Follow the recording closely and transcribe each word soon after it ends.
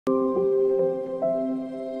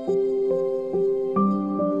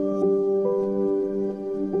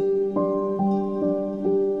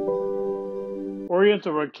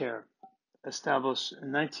Oriental Rug Care, established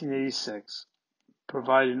in 1986,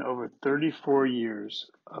 providing over 34 years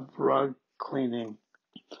of rug cleaning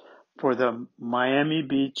for the Miami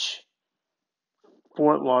Beach,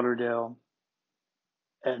 Fort Lauderdale,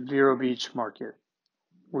 and Vero Beach market.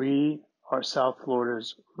 We are South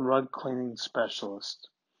Florida's rug cleaning specialist.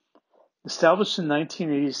 Established in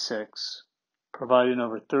 1986, providing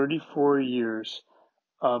over 34 years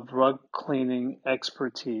of rug cleaning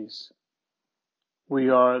expertise. We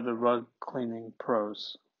are the rug cleaning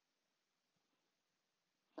pros.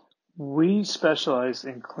 We specialize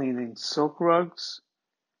in cleaning silk rugs,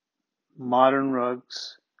 modern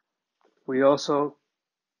rugs. We also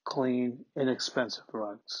clean inexpensive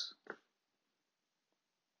rugs.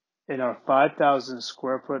 In our 5,000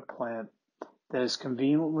 square foot plant that is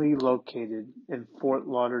conveniently located in Fort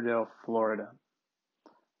Lauderdale, Florida,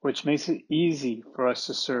 which makes it easy for us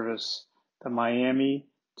to service the Miami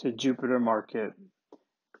to Jupiter market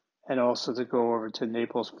and also to go over to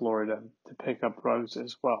Naples, Florida to pick up rugs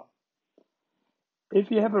as well.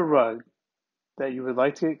 If you have a rug that you would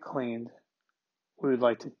like to get cleaned, we would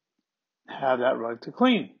like to have that rug to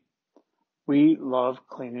clean. We love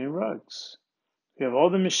cleaning rugs. We have all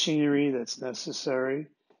the machinery that's necessary,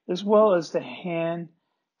 as well as the hand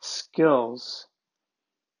skills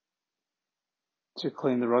to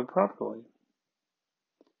clean the rug properly.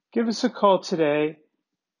 Give us a call today.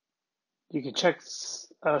 You can check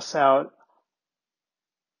us out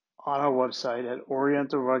on our website at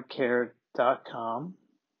orientalrugcare.com.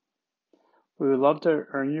 We would love to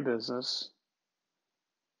earn your business.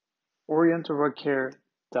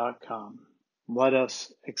 orientalrugcare.com. Let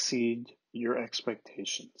us exceed your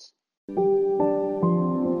expectations.